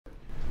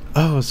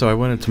Oh, so I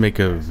wanted to make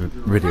a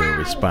video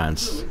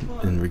response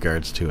in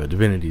regards to a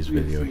Divinity's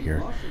video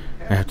here.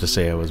 I have to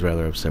say I was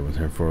rather upset with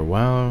her for a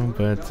while,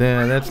 but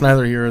that's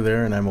neither here or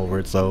there, and I'm over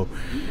it, so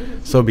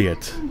be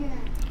it.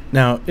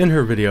 Now, in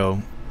her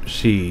video,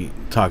 she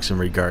talks in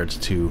regards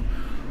to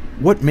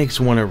what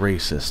makes one a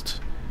racist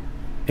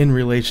in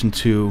relation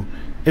to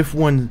if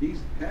one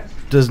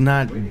does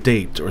not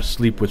date or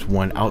sleep with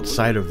one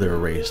outside of their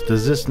race.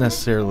 Does this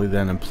necessarily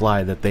then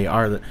imply that they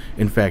are,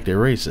 in fact, a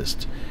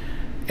racist?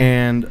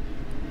 And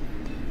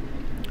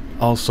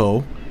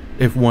also,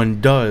 if one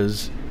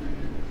does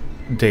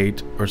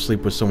date or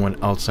sleep with someone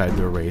outside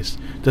their race,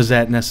 does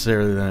that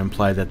necessarily then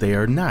imply that they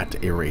are not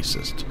a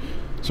racist?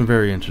 Some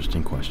very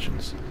interesting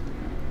questions.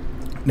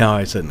 Now,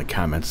 I said in the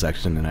comments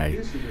section, and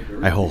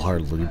I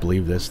wholeheartedly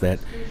believe this, that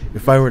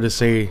if I were to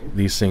say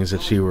these things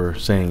that she were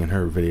saying in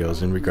her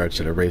videos in regards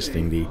to the race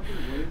thing,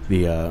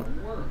 the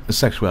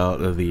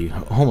sexuality, the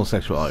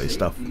homosexuality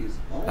stuff,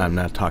 I'm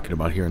not talking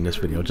about here in this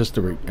video, just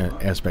the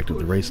aspect of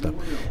the race stuff.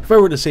 If I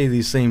were to say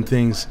these same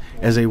things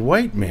as a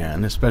white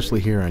man, especially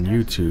here on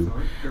YouTube,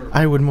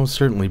 I would most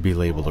certainly be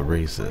labeled a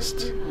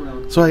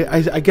racist. So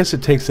I guess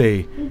it takes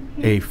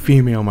a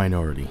female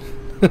minority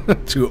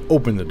to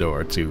open the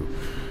door to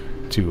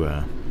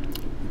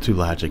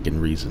logic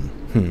and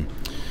reason.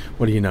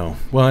 What do you know?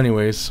 Well,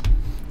 anyways.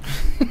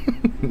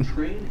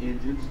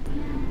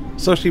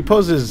 So she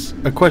poses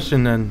a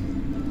question then,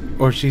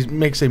 or she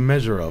makes a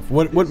measure of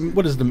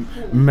what is the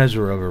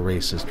measure of a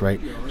racist,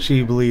 right?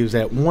 She believes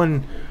that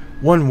one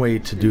way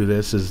to do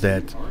this is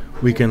that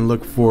we can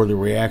look for the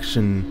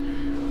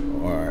reaction,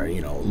 or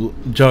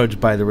judge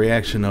by the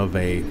reaction of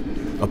a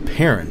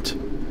parent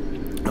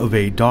of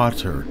a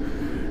daughter,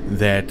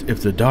 that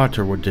if the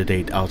daughter were to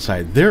date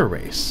outside their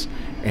race,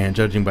 and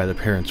judging by the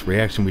parent's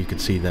reaction, we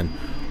could see then,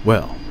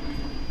 well,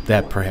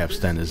 that perhaps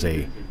then is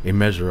a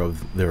measure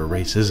of their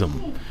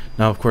racism.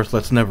 Now, of course,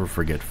 let's never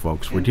forget,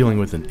 folks, we're dealing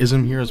with an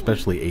ism here,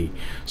 especially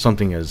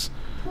something as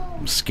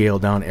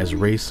scaled down as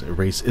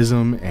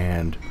racism,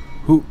 and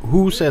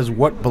who says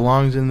what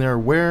belongs in there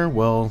where?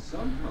 Well,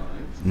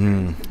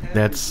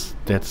 that's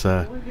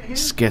a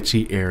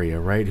sketchy area,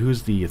 right?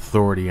 Who's the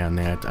authority on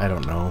that? I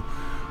don't know.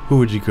 Who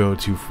would you go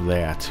to for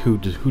that? Who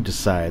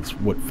decides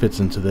what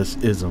fits into this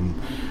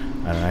ism?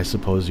 I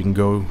suppose you can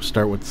go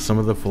start with some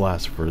of the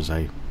philosophers.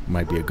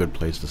 Might be a good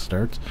place to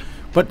start,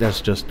 but that's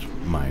just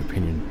my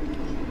opinion.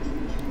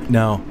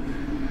 Now,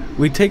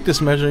 we take this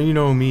measure. You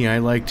know me, I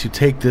like to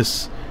take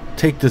this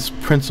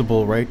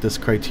principle, right? This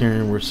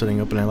criterion we're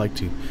setting up, and I like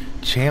to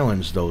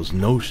challenge those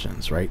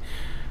notions, right?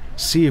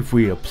 See if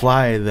we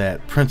apply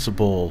that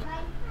principle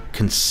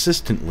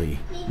consistently,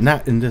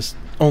 not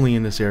only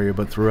in this area,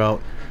 but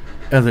throughout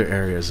other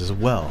areas as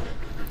well.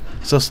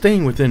 So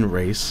staying within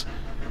race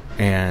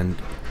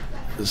and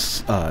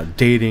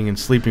dating and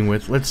sleeping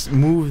with, let's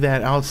move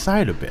that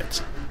outside a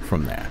bit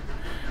from that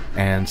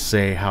and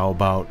say, how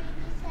about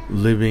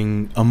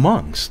living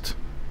amongst,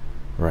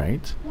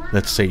 right?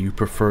 Let's say you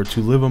prefer to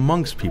live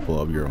amongst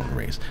people of your own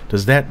race.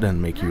 Does that then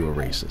make you a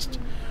racist?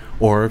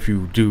 Or if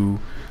you do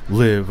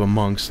live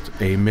amongst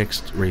a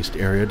mixed race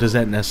area, does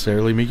that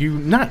necessarily make you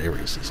not a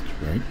racist,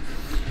 right?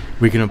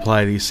 We can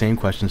apply these same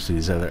questions to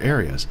these other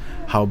areas.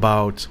 How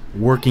about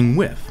working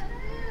with,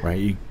 right?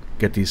 You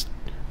get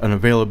an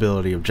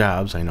availability of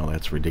jobs. I know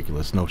that's a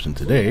ridiculous notion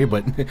today,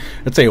 but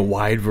let's say a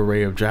wide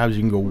array of jobs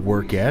you can go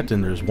work at,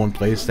 and there's one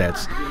place that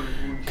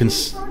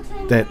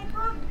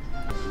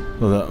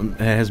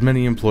has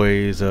many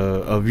employees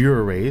of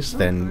your race,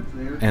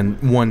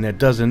 and one that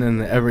doesn't,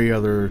 and every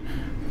other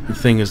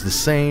thing is the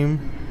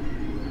same.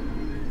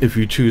 If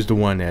you choose the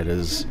one that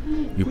is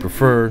you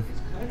prefer,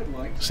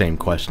 same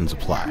questions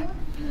apply.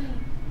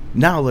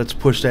 Now let's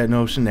push that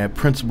notion, that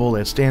principle,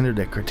 that standard,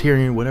 that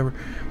criterion, whatever.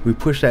 We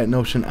push that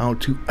notion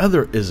out to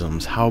other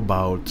isms. How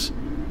about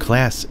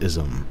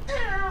classism?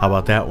 How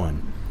about that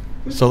one?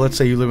 So let's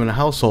say you live in a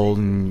household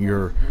and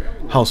your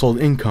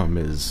household income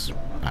is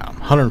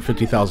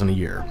 $150,000 a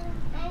year,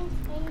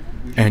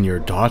 and your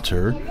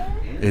daughter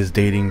is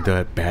dating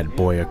the bad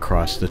boy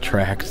across the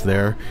tracks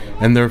there,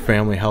 and their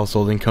family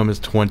household income is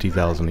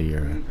 $20,000 a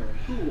year.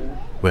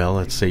 Well,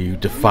 let's say you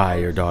defy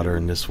your daughter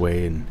in this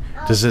way, and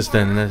does this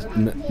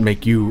then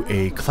make you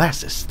a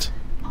classist,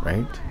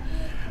 right?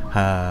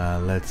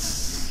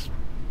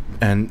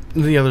 And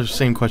the other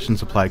same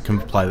questions can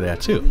apply to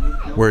that too.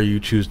 Where you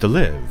choose to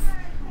live,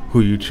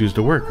 who you choose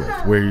to work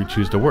with, where you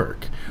choose to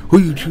work, who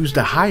you choose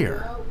to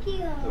hire.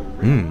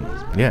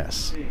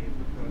 Yes.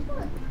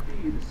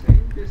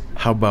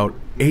 How about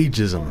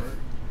ageism?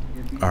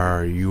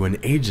 Are you an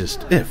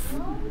ageist if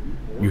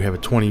you have a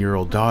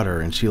 20-year-old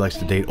daughter and she likes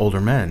to date older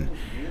men,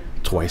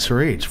 twice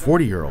her age,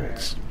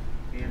 40-year-olds,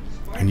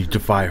 and you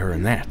defy her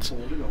in that?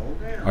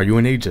 Are you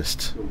an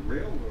ageist?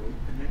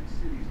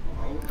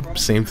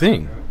 Same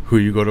thing. Who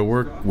you go to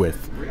work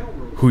with,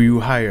 who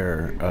you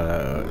hire,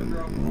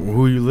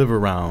 who you live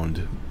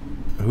around,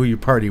 who you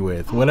party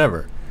with,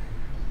 whatever.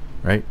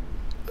 Right?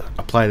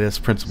 Apply this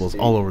principles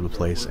all over the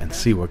place and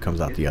see what comes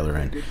out the other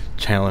end.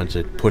 Challenge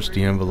it, push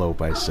the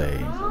envelope, I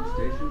say.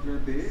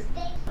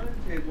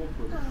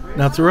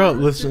 Now, throughout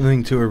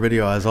listening to her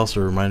video, I was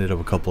also reminded of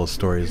a couple of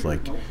stories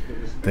like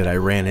that I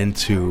ran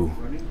into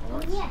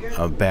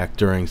back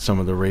during some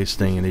of the race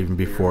thing, and even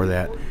before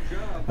that.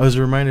 I was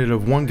reminded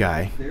of one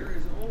guy.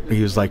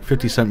 He was like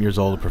 50-something years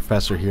old, a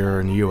professor here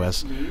in the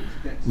U.S.,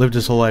 lived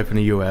his whole life in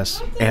the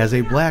U.S. as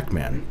a black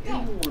man,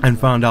 and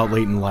found out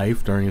late in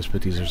life, during his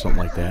 50s or something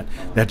like that,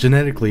 that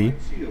genetically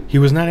he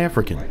was not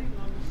African,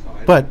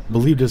 but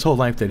believed his whole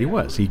life that he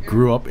was. He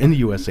grew up in the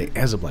USA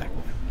as a black man.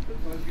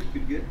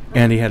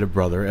 And he had a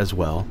brother as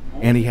well,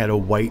 and he had a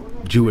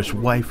white Jewish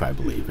wife, I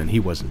believe, and he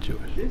wasn't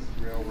Jewish.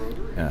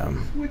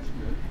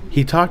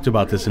 He talked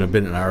about this in a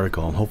bit in an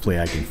article, and hopefully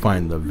I can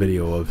find the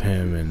video of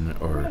him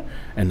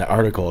and the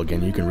article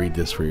again. You can read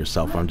this for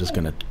yourself. I'm just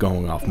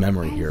going off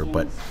memory here,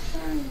 but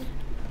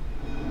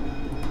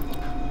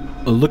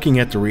looking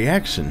at the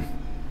reaction,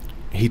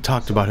 he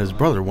talked about his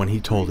brother when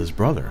he told his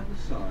brother,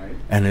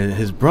 and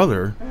his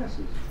brother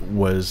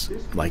was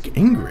like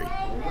angry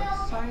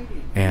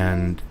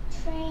and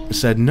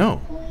said,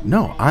 no,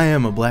 I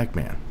am a black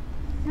man.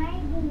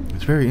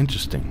 It's very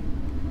interesting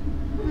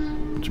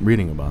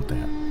reading about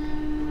that.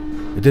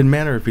 It didn't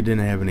matter if he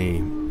didn't have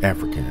any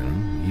African in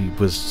him. He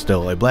was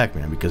still a black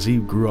man because he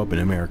grew up in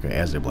America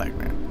as a black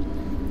man.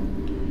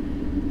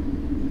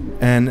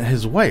 And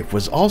his wife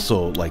was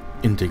also like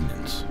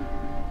indignant.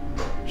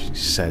 She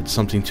said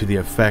something to the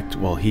effect,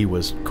 well, he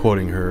was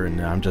quoting her, and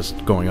I'm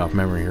just going off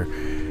memory here.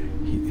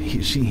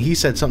 He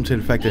said something to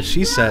the effect that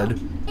she said,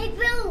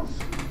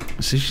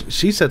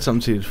 she said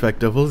something to the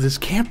effect of, well, this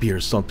can't be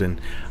or something.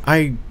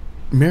 I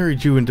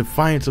married you in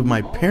defiance of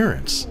my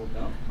parents.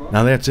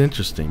 Now that's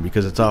interesting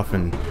because it's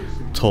often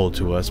told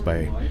to us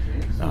by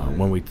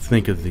when we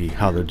think of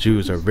how the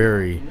Jews are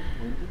very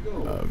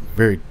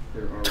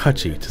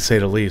touchy, to say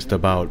the least,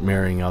 about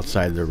marrying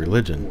outside their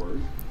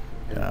religion.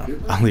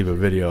 I'll leave a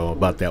video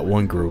about that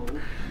one group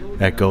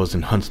that goes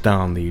and hunts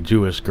down the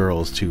Jewish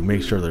girls to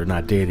make sure they're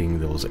not dating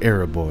those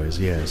Arab boys.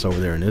 Yeah, it's over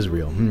there in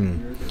Israel.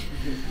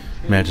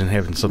 Imagine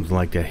having something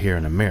like that here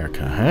in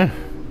America, huh?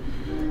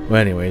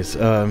 Well, anyways,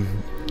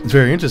 it's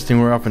very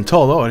interesting. We're often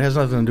told, oh, it has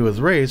nothing to do with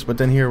race, but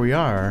then here we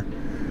are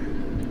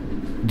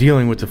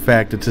dealing with the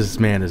fact that this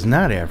man is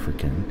not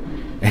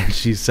African, and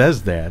she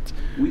says that,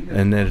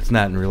 and that it's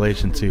not in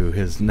relation to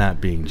his not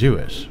being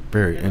Jewish.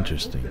 Very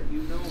interesting.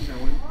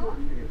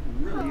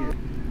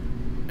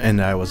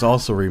 And I was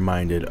also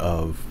reminded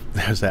of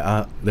there's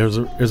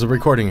a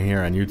recording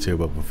here on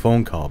YouTube of a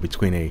phone call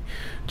between a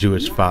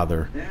Jewish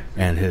father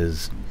and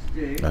his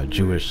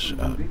Jewish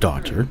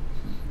daughter,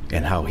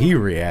 and how he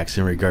reacts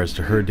in regards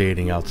to her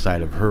dating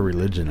outside of her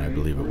religion, I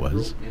believe it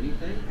was.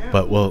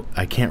 But, well,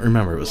 I can't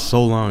remember. It was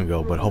so long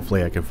ago, but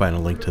hopefully I can find a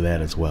link to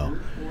that as well.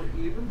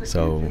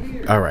 So,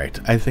 alright,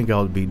 I think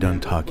I'll be done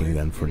talking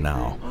then for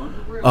now.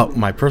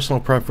 My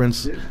personal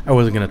preference, I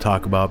wasn't going to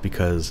talk about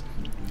because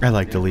I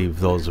like to leave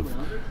those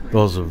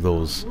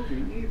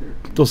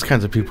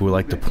kinds of people who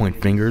like to point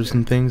fingers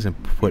and things and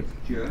put,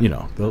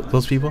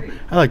 those people,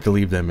 I like to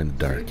leave them in the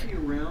dark.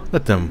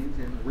 Let them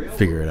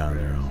figure it out on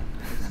their own.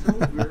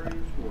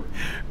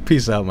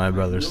 Peace out, my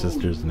brothers,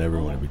 sisters, and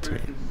everyone in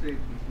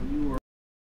between.